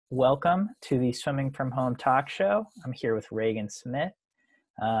welcome to the Swimming from Home talk show. I'm here with Regan Smith.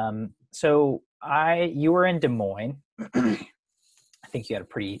 You were in Des Moines. I think you had a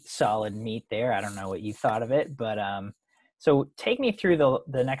pretty solid meet there. I don't know what you thought of it, but so take me through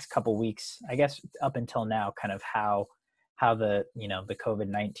the next couple weeks, I guess up until now, kind of how the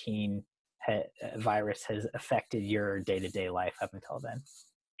COVID-19 virus has affected your day-to-day life up until then.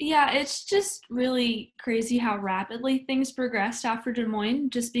 Yeah, it's just really crazy how rapidly things progressed after Des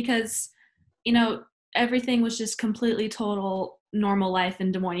Moines, just because, everything was just completely total normal life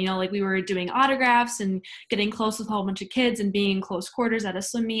in Des Moines. Like we were doing autographs and getting close with a whole bunch of kids and being in close quarters at a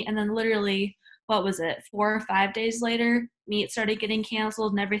swim meet. And then literally, 4 or 5 days later, meet started getting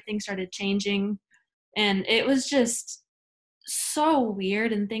canceled and everything started changing. And it was just so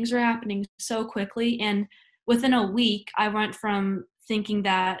weird and things were happening so quickly. And within a week, I went from thinking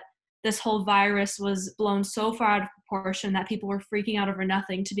that this whole virus was blown so far out of proportion that people were freaking out over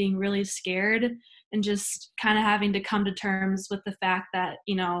nothing to being really scared and just kind of having to come to terms with the fact that,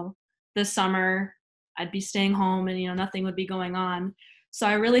 this summer I'd be staying home and, nothing would be going on. So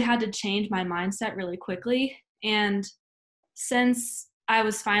I really had to change my mindset really quickly. And since I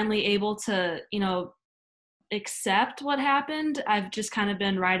was finally able to, accept what happened, I've just kind of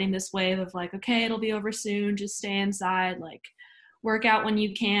been riding this wave of like, okay, it'll be over soon, just stay inside, like work out when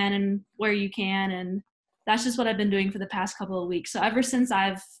you can and where you can. And that's just what I've been doing for the past couple of weeks. So ever since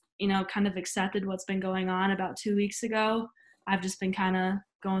I've, kind of accepted what's been going on about 2 weeks ago, I've just been kind of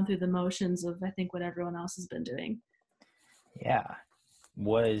going through the motions of, I think, what everyone else has been doing. Yeah.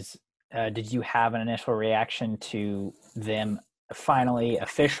 Did you have an initial reaction to them finally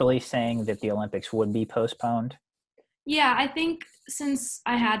officially saying that the Olympics would be postponed? Yeah, I think since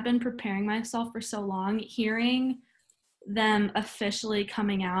I had been preparing myself for so long, hearing them officially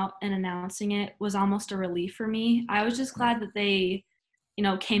coming out and announcing it was almost a relief for me. I was just glad that they,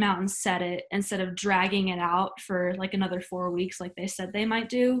 came out and said it instead of dragging it out for like another 4 weeks like they said they might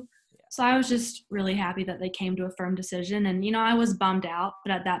do. So I was just really happy that they came to a firm decision. And, I was bummed out,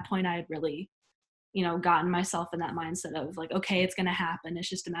 but at that point I had really, gotten myself in that mindset of like, okay, it's going to happen. It's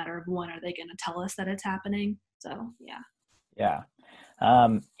just a matter of when are they going to tell us that it's happening? So, yeah. Yeah.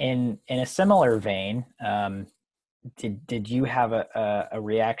 In a similar vein, did you have a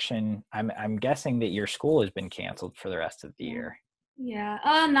reaction? I'm guessing that your school has been canceled for the rest of the year. Yeah.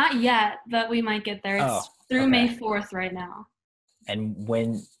 Not yet, but we might get there. It's through May 4th right now. And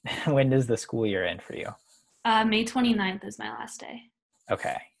when does the school year end for you? May 29th is my last day.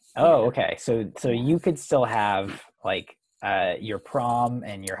 Okay. Oh, okay. So you could still have like your prom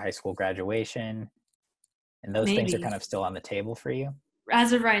and your high school graduation, and those things are kind of still on the table for you?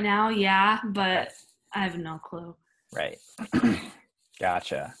 As of right now, yeah, but I have no clue. Right.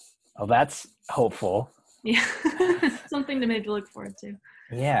 Gotcha. Well, that's hopeful. Yeah. Something to maybe look forward to.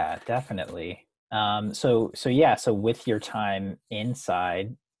 Yeah, definitely. So with your time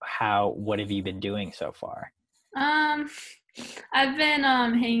inside, what have you been doing so far? I've been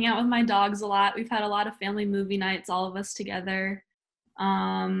hanging out with my dogs a lot. We've had a lot of family movie nights, all of us together.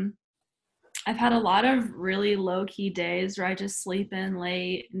 I've had a lot of really low-key days where I just sleep in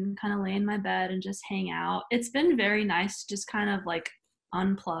late and kind of lay in my bed and just hang out. It's been very nice to just kind of like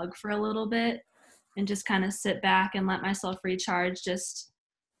unplug for a little bit and just kind of sit back and let myself recharge.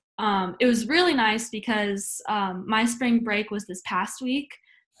 It was really nice because my spring break was this past week,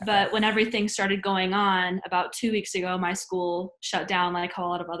 but when everything started going on about 2 weeks ago, my school shut down like how a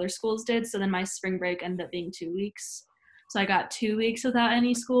lot of other schools did. So then my spring break ended up being 2 weeks. So I got 2 weeks without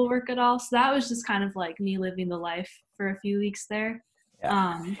any schoolwork at all. So that was just kind of like me living the life for a few weeks there.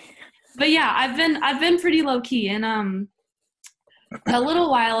 Yeah. But yeah, I've been pretty low key. And a little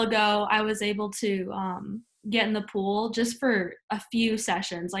while ago, I was able to get in the pool just for a few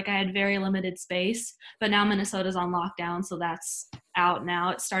sessions. Like I had very limited space, but now Minnesota's on lockdown, so that's out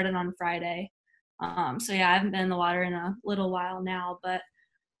now. It started on Friday. So yeah, I haven't been in the water in a little while now, but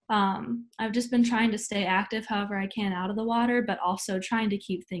I've just been trying to stay active however I can out of the water, but also trying to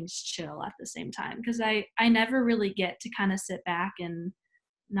keep things chill at the same time because I never really get to kind of sit back and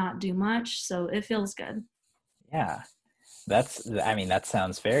not do much, so it feels good. Yeah. That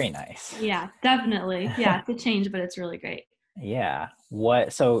sounds very nice. Yeah, definitely. Yeah, it's a change, but it's really great. Yeah.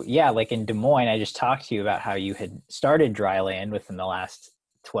 Like in Des Moines, I just talked to you about how you had started dry land within the last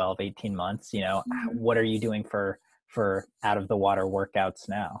 12, 18 months. What are you doing for out of the water workouts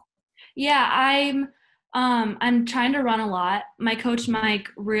now? Yeah, I'm trying to run a lot. My coach Mike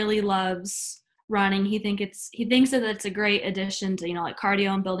really loves running. He thinks that it's a great addition to, like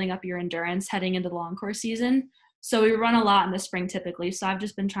cardio and building up your endurance heading into the long course season. So we run a lot in the spring typically. So I've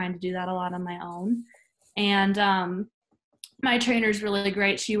just been trying to do that a lot on my own. And My trainer's really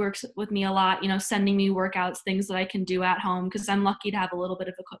great. She works with me a lot, sending me workouts, things that I can do at home, because I'm lucky to have a little bit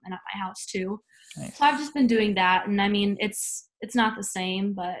of equipment at my house too. Nice. So I've just been doing that, and I mean, it's not the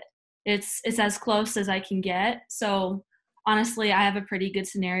same, but it's as close as I can get. So honestly, I have a pretty good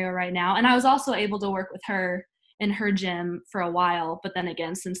scenario right now, and I was also able to work with her in her gym for a while, but then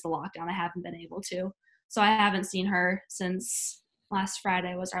again, since the lockdown, I haven't been able to. So I haven't seen her since last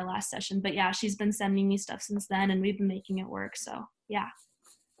Friday was our last session. But yeah, she's been sending me stuff since then, and we've been making it work. So yeah.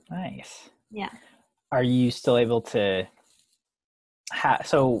 Nice. Yeah. Are you still able to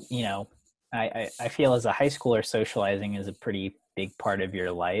I feel as a high schooler, socializing is a pretty big part of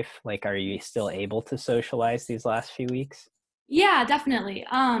your life. Like, are you still able to socialize these last few weeks? Yeah, definitely.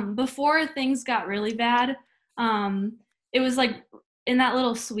 Before things got really bad, it was like in that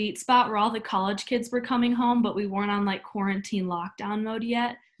little sweet spot where all the college kids were coming home, but we weren't on like quarantine lockdown mode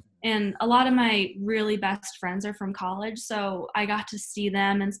yet. And a lot of my really best friends are from college, so I got to see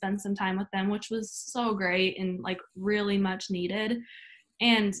them and spend some time with them, which was so great and like really much needed.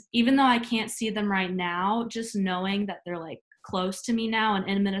 And even though I can't see them right now, just knowing that they're like close to me now and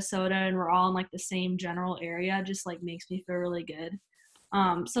in Minnesota and we're all in like the same general area just like makes me feel really good.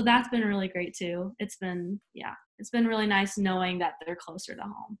 So that's been really great too. It's been really nice knowing that they're closer to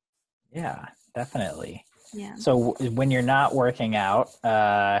home. Yeah, definitely. Yeah. So when you're not working out,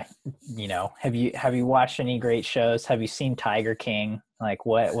 have you watched any great shows? Have you seen Tiger King? Like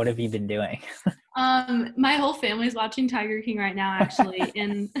what have you been doing? My whole family's watching Tiger King right now, actually,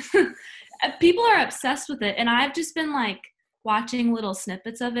 and people are obsessed with it. And I've just been like watching little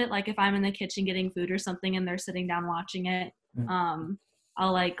snippets of it. Like if I'm in the kitchen getting food or something and they're sitting down watching it,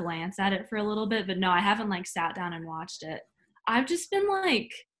 I'll like glance at it for a little bit. But no, I haven't like sat down and watched it. I've just been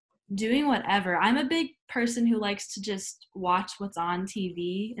like doing whatever. I'm a big person who likes to just watch what's on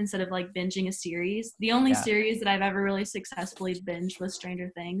TV instead of like binging a series. The only series that I've ever really successfully binged was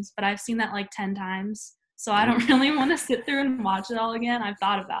Stranger Things, but I've seen that like 10 times. So I don't really want to sit through and watch it all again. I've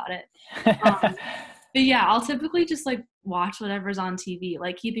thought about it. But yeah, I'll typically just like watch whatever's on TV.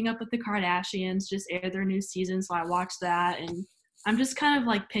 Like Keeping Up with the Kardashians just aired their new season, so I watched that, and I'm just kind of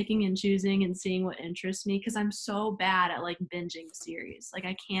like picking and choosing and seeing what interests me because I'm so bad at like binging series. Like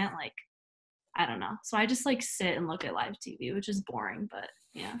I can't like, I don't know. So I just like sit and look at live TV, which is boring, but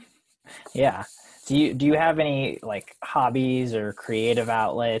yeah. Yeah. Do you have any like hobbies or creative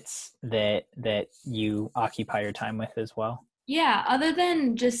outlets that you occupy your time with as well? Yeah, other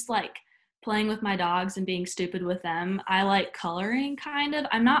than just like playing with my dogs and being stupid with them, I like coloring kind of.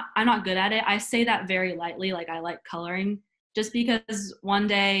 I'm not good at it. I say that very lightly, like I like coloring just because one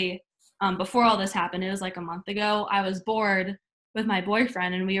day before all this happened, it was like a month ago, I was bored with my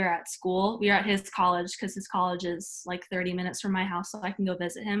boyfriend and we were at school. We were at his college because his college is like 30 minutes from my house, so I can go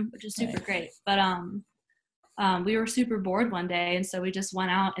visit him, which is super great. But we were super bored one day, and so we just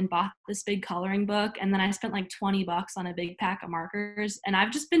went out and bought this big coloring book, and then I spent like $20 on a big pack of markers, and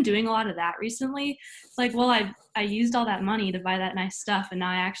I've just been doing a lot of that recently. It's like, well, I used all that money to buy that nice stuff, and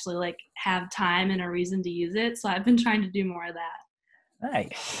now I actually like have time and a reason to use it, so I've been trying to do more of that.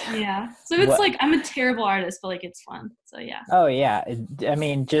 Nice. Yeah. So it's like I'm a terrible artist, but like it's fun. So yeah. Oh yeah. I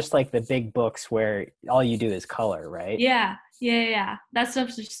mean, just like the big books where all you do is color, right? Yeah. That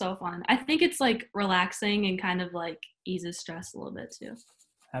stuff's just so fun. I think it's like relaxing and kind of like eases stress a little bit too.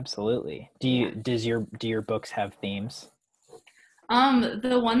 Absolutely. Do your books have themes?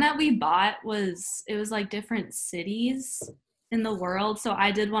 The one that we bought was like different cities in the world. So I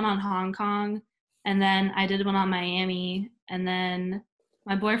did one on Hong Kong, and then I did one on Miami, and then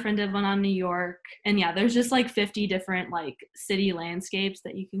my boyfriend did one on New York. And yeah, there's just like 50 different like city landscapes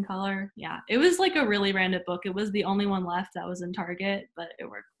that you can color. Yeah. It was like a really random book. It was the only one left that was in Target, but it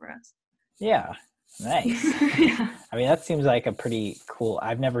worked for us. Yeah. Nice. Yeah. I mean, that seems like a pretty cool.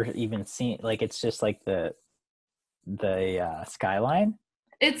 I've never even seen like it's just like the skyline.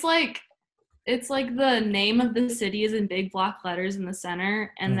 It's like the name of the city is in big block letters in the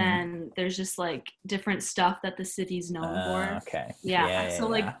center, and then there's just like different stuff that the city's known for. Okay. Yeah. So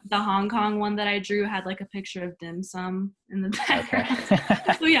like the Hong Kong one that I drew had like a picture of dim sum in the background.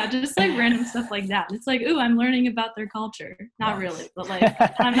 Okay. So yeah, just like random stuff like that. It's like, ooh, I'm learning about their culture. Not really, but like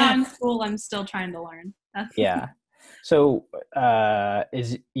I'm not in school. I'm still trying to learn. Yeah. So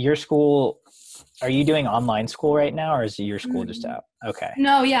is your school, are you doing online school right now, or is your school just out? Okay.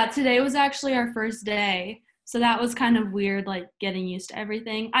 No, yeah, today was actually our first day. So that was kind of weird, like getting used to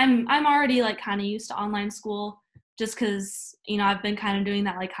everything. I'm already like kind of used to online school just because, I've been kind of doing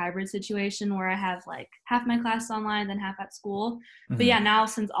that like hybrid situation where I have like half my class online, then half at school. But yeah, now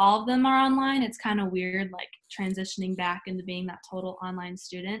since all of them are online, it's kind of weird like transitioning back into being that total online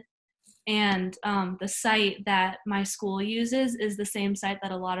student. And the site that my school uses is the same site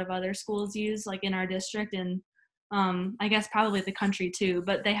that a lot of other schools use, like in our district, and I guess probably the country too.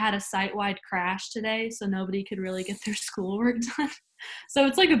 But they had a site-wide crash today, so nobody could really get their schoolwork done. So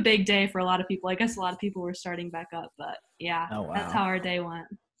it's like a big day for a lot of people. I guess a lot of people were starting back up, but yeah, Oh, that's wow. how our day went.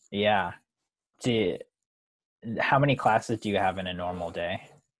 Yeah. Do, how many classes do you have in a normal day?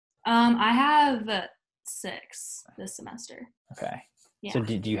 I have 6 this semester. Okay. So Yeah.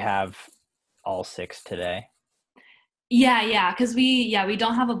 did you have all 6 today? Yeah, because we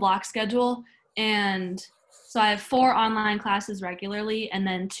don't have a block schedule, and so I have 4 online classes regularly, and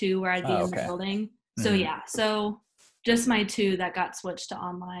then 2 where I'd be Oh, in the okay. building. So Hmm. yeah, so just my 2 that got switched to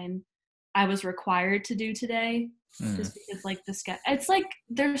online, I was required to do today, Mm. just because like it's like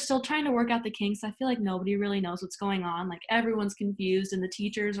they're still trying to work out the kinks. I feel like nobody really knows what's going on. Like everyone's confused, and the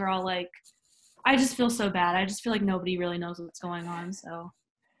teachers are all like, I just feel so bad. I just feel like nobody really knows what's going on. So,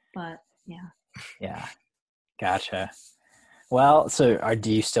 but yeah. Yeah. Gotcha. Well, so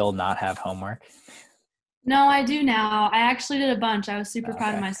do you still not have homework? No, I do now. I actually did a bunch. I was super proud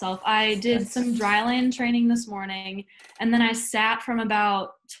of Okay. myself. I did some Nice. dryland training this morning, and then I sat from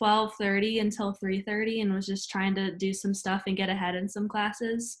about 12:30 until 3:30 and was just trying to do some stuff and get ahead in some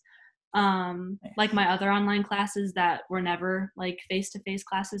classes. Like Nice. my other online classes that were never like face-to-face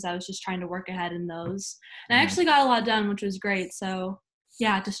classes, I was just trying to work ahead in those. And I Hmm. actually got a lot done, which was great. So,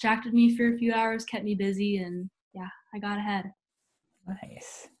 yeah, it distracted me for a few hours, kept me busy, and yeah, I got ahead.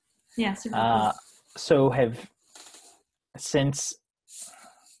 Nice. Yeah, super Uh, cool. so since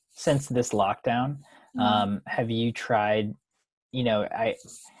since this lockdown, Mhm. have you tried, I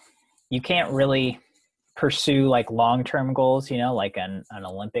you can't really pursue like long-term goals, like an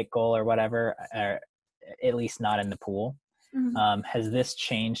Olympic goal or whatever, or at least not in the pool. Mhm. Has this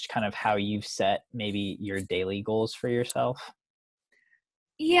changed kind of how you've set maybe your daily goals for yourself?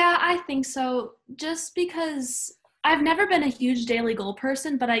 Yeah, I think so. Just because I've never been a huge daily goal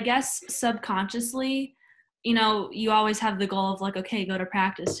person, but I guess subconsciously, you always have the goal of like, okay, go to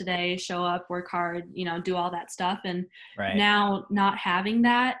practice today, show up, work hard, do all that stuff. And Right. now not having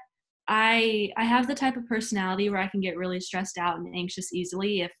that, I have the type of personality where I can get really stressed out and anxious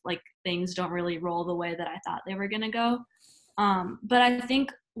easily if like things don't really roll the way that I thought they were gonna go. But I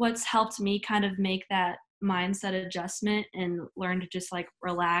think what's helped me kind of make that mindset adjustment and learn to just like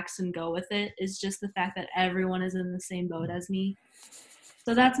relax and go with it is just the fact that everyone is in the same boat as me.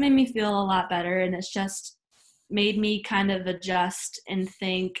 So that's made me feel a lot better. And it's just made me kind of adjust and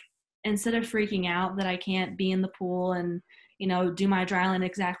think instead of freaking out that I can't be in the pool and, do my dryland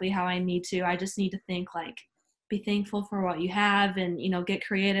exactly how I need to, I just need to think like, be thankful for what you have and, get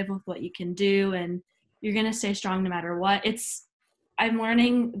creative with what you can do. And you're going to stay strong no matter what. I'm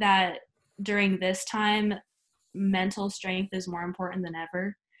learning that during this time, mental strength is more important than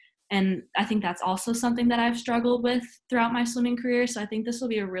ever. And I think that's also something that I've struggled with throughout my swimming career. So I think this will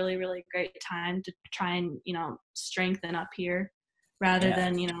be a really, really great time to try and, strengthen up here rather Yeah.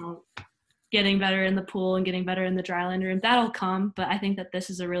 than, getting better in the pool and getting better in the dryland room. That'll come, but I think that this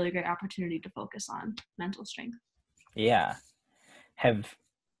is a really great opportunity to focus on mental strength. Yeah. Have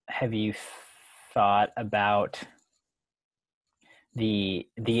have you thought about the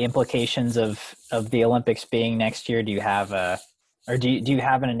implications of the Olympics being next year? Do you have do you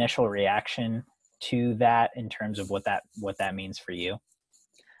have an initial reaction to that in terms of what that means for you?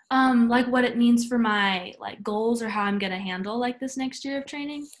 Like what it means for my like goals or how I'm gonna handle like this next year of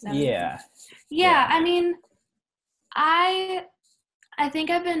training. Is that what you're saying? Yeah. Yeah, Yeah. I mean, I I think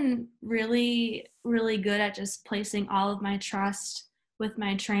I've been really, really good at just placing all of my trust with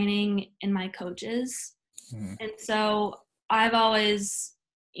my training and my coaches. Mhm. And so I've always,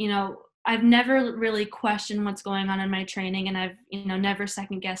 I've never really questioned what's going on in my training, and I've, never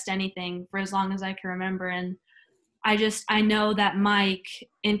second guessed anything for as long as I can remember. And I know that Mike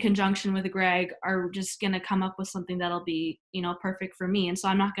in conjunction with Greg are just going to come up with something that'll be, perfect for me. And so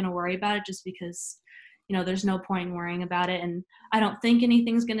I'm not going to worry about it just because, there's no point in worrying about it. And I don't think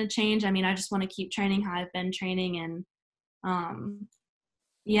anything's going to change. I mean, I just want to keep training how I've been training. And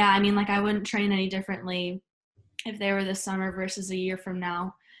yeah, I mean, like I wouldn't train any differently if they were this summer versus a year from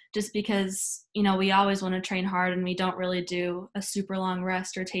now, just because, we always want to train hard and we don't really do a super long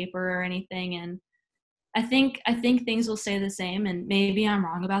rest or taper or anything. And I think things will stay the same, and maybe I'm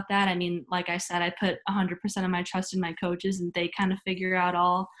wrong about that. I mean, like I said, I put 100% of my trust in my coaches, and they kind of figure out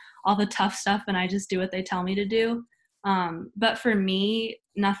all the tough stuff, and I just do what they tell me to do. But for me,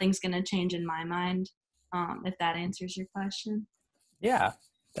 nothing's gonna change in my mind. If that answers your question. Yeah,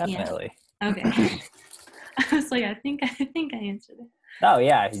 Yeah. definitely. Okay. I was like, I think I answered it. Oh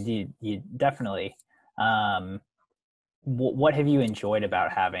yeah, you definitely. What have you enjoyed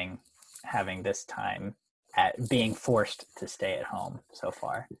about having having this time at being forced to stay at home so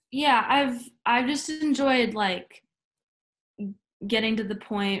far? Yeah, I've just enjoyed like getting to the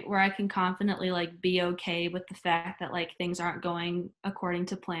point where I can confidently like be okay with the fact that like things aren't going according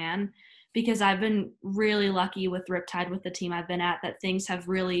to plan, because I've been really lucky with Riptide, with the team I've been at, that things have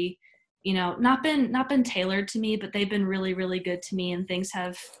really, not been tailored to me, but they've been really, really good to me, and things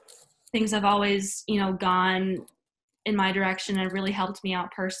have always, gone in my direction and really helped me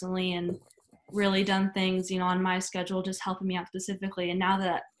out personally, and really done things, on my schedule, just helping me out specifically. And now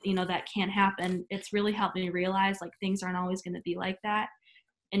that, that can't happen, it's really helped me realize like things aren't always going to be like that.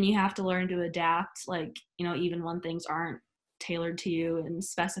 And you have to learn to adapt, like, even when things aren't tailored to you and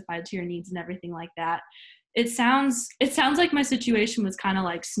specified to your needs and everything like that. It sounds like my situation was kind of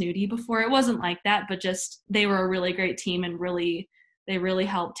like snooty before. It wasn't like that, but just they were a really great team, and they really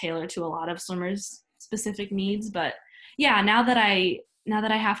helped tailor to a lot of swimmers' specific needs. But yeah, now that I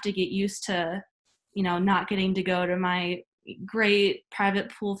have to get used to, not getting to go to my great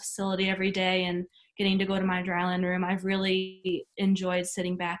private pool facility every day and getting to go to my dryland room, I've really enjoyed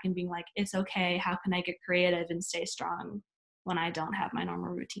sitting back and being like, it's okay. How can I get creative and stay strong when I don't have my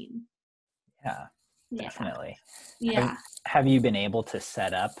normal routine? Yeah, Yeah. definitely. Yeah. Have you been able to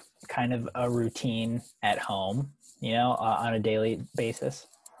set up kind of a routine at home, on a daily basis?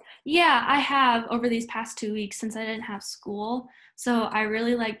 Yeah, I have over these past 2 weeks since I didn't have school. So I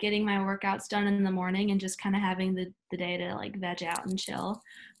really like getting my workouts done in the morning and just kind of having the day to like veg out and chill.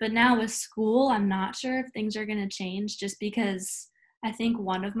 But now with school, I'm not sure if things are going to change, just because I think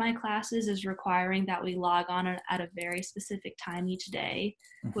one of my classes is requiring that we log on at a very specific time each day,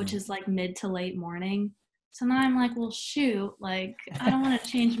 which Mm-hmm. is like mid to late morning. So now I'm like, well, shoot, like I don't want to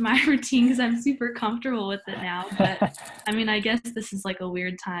change my routine because I'm super comfortable with it now. But I mean, I guess this is like a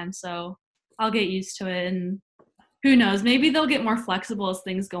weird time, so I'll get used to it. And who knows, maybe they'll get more flexible as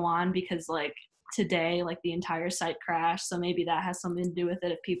things go on, because like today, like the entire site crashed. So maybe that has something to do with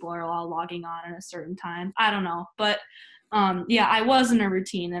it if people are all logging on at a certain time. I don't know. But yeah, I was in a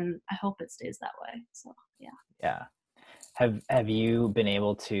routine, and I hope it stays that way. So yeah. Yeah. Have you been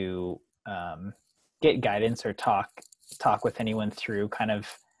able to get guidance or talk with anyone through kind of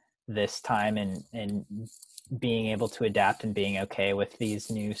this time and being able to adapt and being okay with these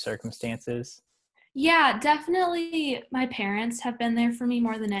new circumstances? Yeah, definitely my parents have been there for me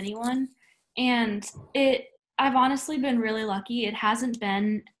more than anyone. And I've honestly been really lucky. It hasn't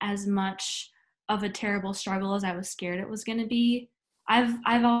been as much of a terrible struggle as I was scared it was going to be.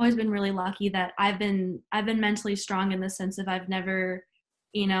 I've always been really lucky that I've been mentally strong, in the sense of I've never,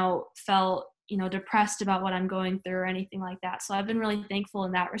 felt, depressed about what I'm going through or anything like that. So I've been really thankful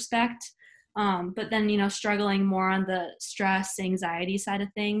in that respect. But then, struggling more on the stress, anxiety side of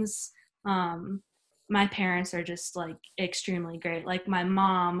things. My parents are just like extremely great. Like my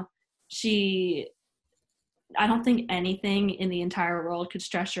mom, I don't think anything in the entire world could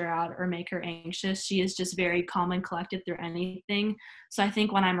stress her out or make her anxious. She is just very calm and collected through anything. So I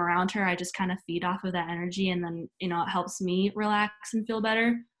think when I'm around her, I just kind of feed off of that energy, and then, it helps me relax and feel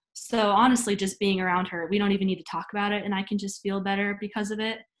better. So honestly, just being around her, we don't even need to talk about it, and I can just feel better because of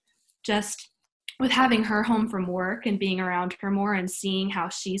it. Just with having her home from work and being around her more and seeing how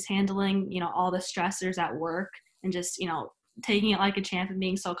she's handling, all the stressors at work, and just, taking it like a champ and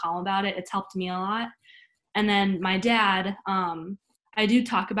being so calm about it, it's helped me a lot. And then my dad, I do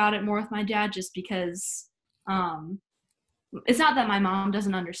talk about it more with my dad, just because it's not that my mom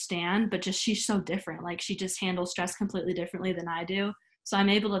doesn't understand, but just she's so different. Like she just handles stress completely differently than I do. So I'm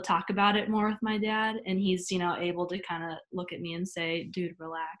able to talk about it more with my dad, and he's, able to kind of look at me and say, dude,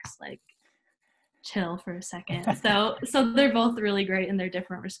 relax, like chill for a second. So they're both really great in their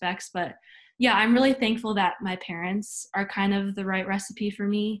different respects. But yeah, I'm really thankful that my parents are kind of the right recipe for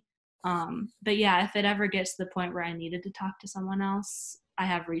me. But yeah, if it ever gets to the point where I needed to talk to someone else, I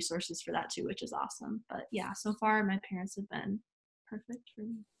have resources for that too, which is awesome. But yeah, so far my parents have been perfect for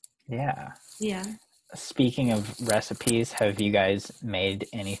me. Yeah. Yeah. Speaking of recipes, have you guys made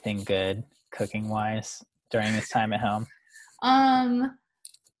anything good cooking wise during this time at home? Um,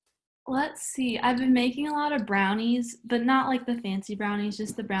 let's see. I've been making a lot of brownies, but not like the fancy brownies,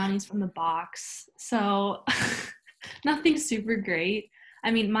 just the brownies from the box. So nothing super great.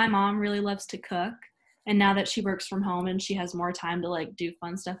 I mean, my mom really loves to cook, and now that she works from home and she has more time to like do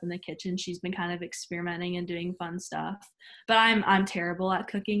fun stuff in the kitchen, she's been kind of experimenting and doing fun stuff. But I'm terrible at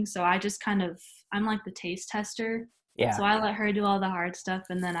cooking, so I just kind of I'm like the taste tester. Yeah. So I let her do all the hard stuff,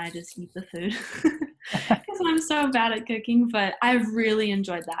 and then I just eat the food. Because I'm so bad at cooking. But I've really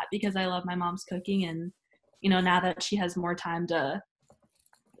enjoyed that because I love my mom's cooking, and now that she has more time to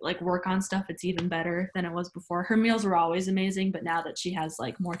like work on stuff, it's even better than it was before. Her meals were always amazing, but now that she has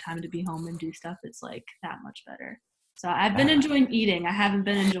like more time to be home and do stuff, it's like that much better. So I've been enjoying eating. I haven't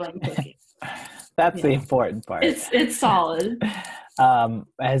been enjoying cooking. That's the important part. It's solid.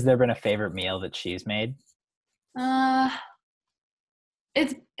 Has there been a favorite meal that she's made?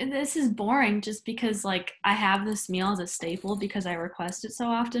 This is boring just because like I have this meal as a staple because I request it so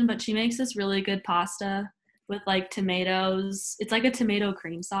often, but she makes this really good pasta with like tomatoes. It's like a tomato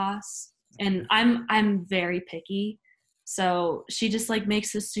cream sauce, and I'm very picky. So she just like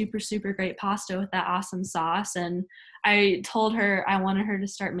makes this super, super great pasta with that awesome sauce. And I told her I wanted her to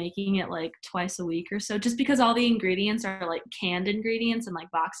start making it like twice a week or so, just because all the ingredients are like canned ingredients and like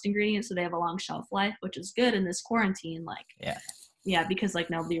boxed ingredients. So they have a long shelf life, which is good in this quarantine. Like, yeah, because like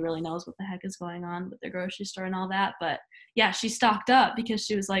nobody really knows what the heck is going on with the grocery store and all that. But yeah, she stocked up because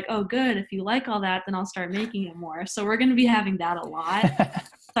she was like, oh, good. If you like all that, then I'll start making it more. So we're going to be having that a lot.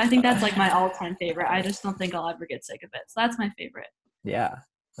 So I think that's like my all-time favorite. I just don't think I'll ever get sick of it. So that's my favorite. Yeah,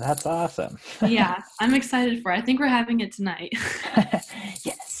 that's awesome. Yeah, I'm excited for it. I think we're having it tonight.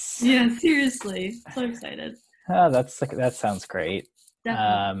 Yes. Yeah, seriously. So excited. Oh, that sounds great.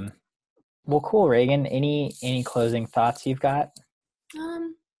 Definitely. Well, cool, Reagan. Any closing thoughts you've got?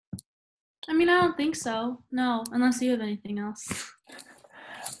 I mean, I don't think so. No, unless you have anything else.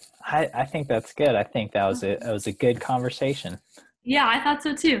 I think that's good. I think that was a good conversation. Yeah, I thought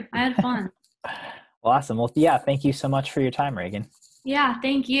so too. I had fun. Well, awesome. Well, yeah, thank you so much for your time, Reagan. Yeah,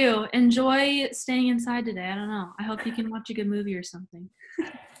 thank you. Enjoy staying inside today. I don't know. I hope you can watch a good movie or something.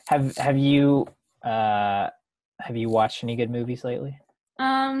 Have you watched any good movies lately?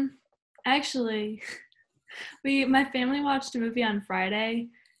 Actually, my family watched a movie on Friday,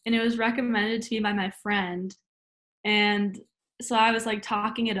 and it was recommended to me by my friend. And so I was like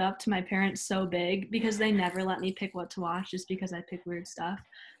talking it up to my parents so big because they never let me pick what to watch just because I pick weird stuff.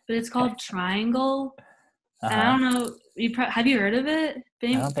 But it's called Triangle. And I don't know, have you heard of it?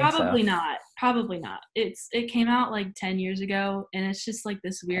 I don't think Probably so. not. Probably not. It came out like 10 years ago, and it's just like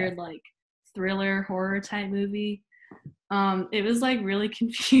this weird like thriller horror type movie. It was like really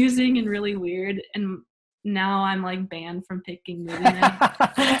confusing and really weird, and now I'm like banned from picking movie nights.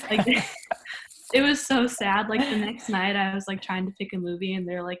 Like it was so sad. Like the next night I was like trying to pick a movie and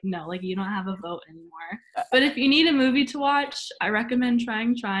they're like, no, like you don't have a vote anymore. But if you need a movie to watch, I recommend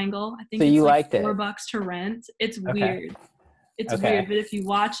trying Triangle. I think So it's you like liked it. $4 to rent. It's Okay. weird. It's Okay. weird, but if you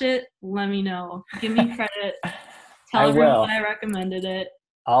watch it, let me know. Give me credit. Tell I everyone will. I recommended it.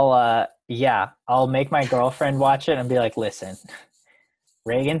 I'll make my girlfriend watch it and be like, listen,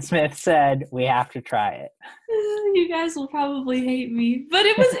 Reagan Smith said we have to try it. You guys will probably hate me, but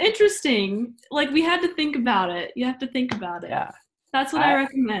it was interesting. Like we had to think about it. You have to think about it. Yeah. That's what I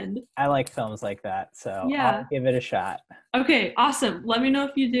recommend. I like films like that, so Yeah. I'll give it a shot. Okay, awesome. Let me know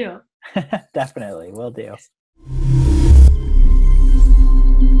if you do. Definitely, will do.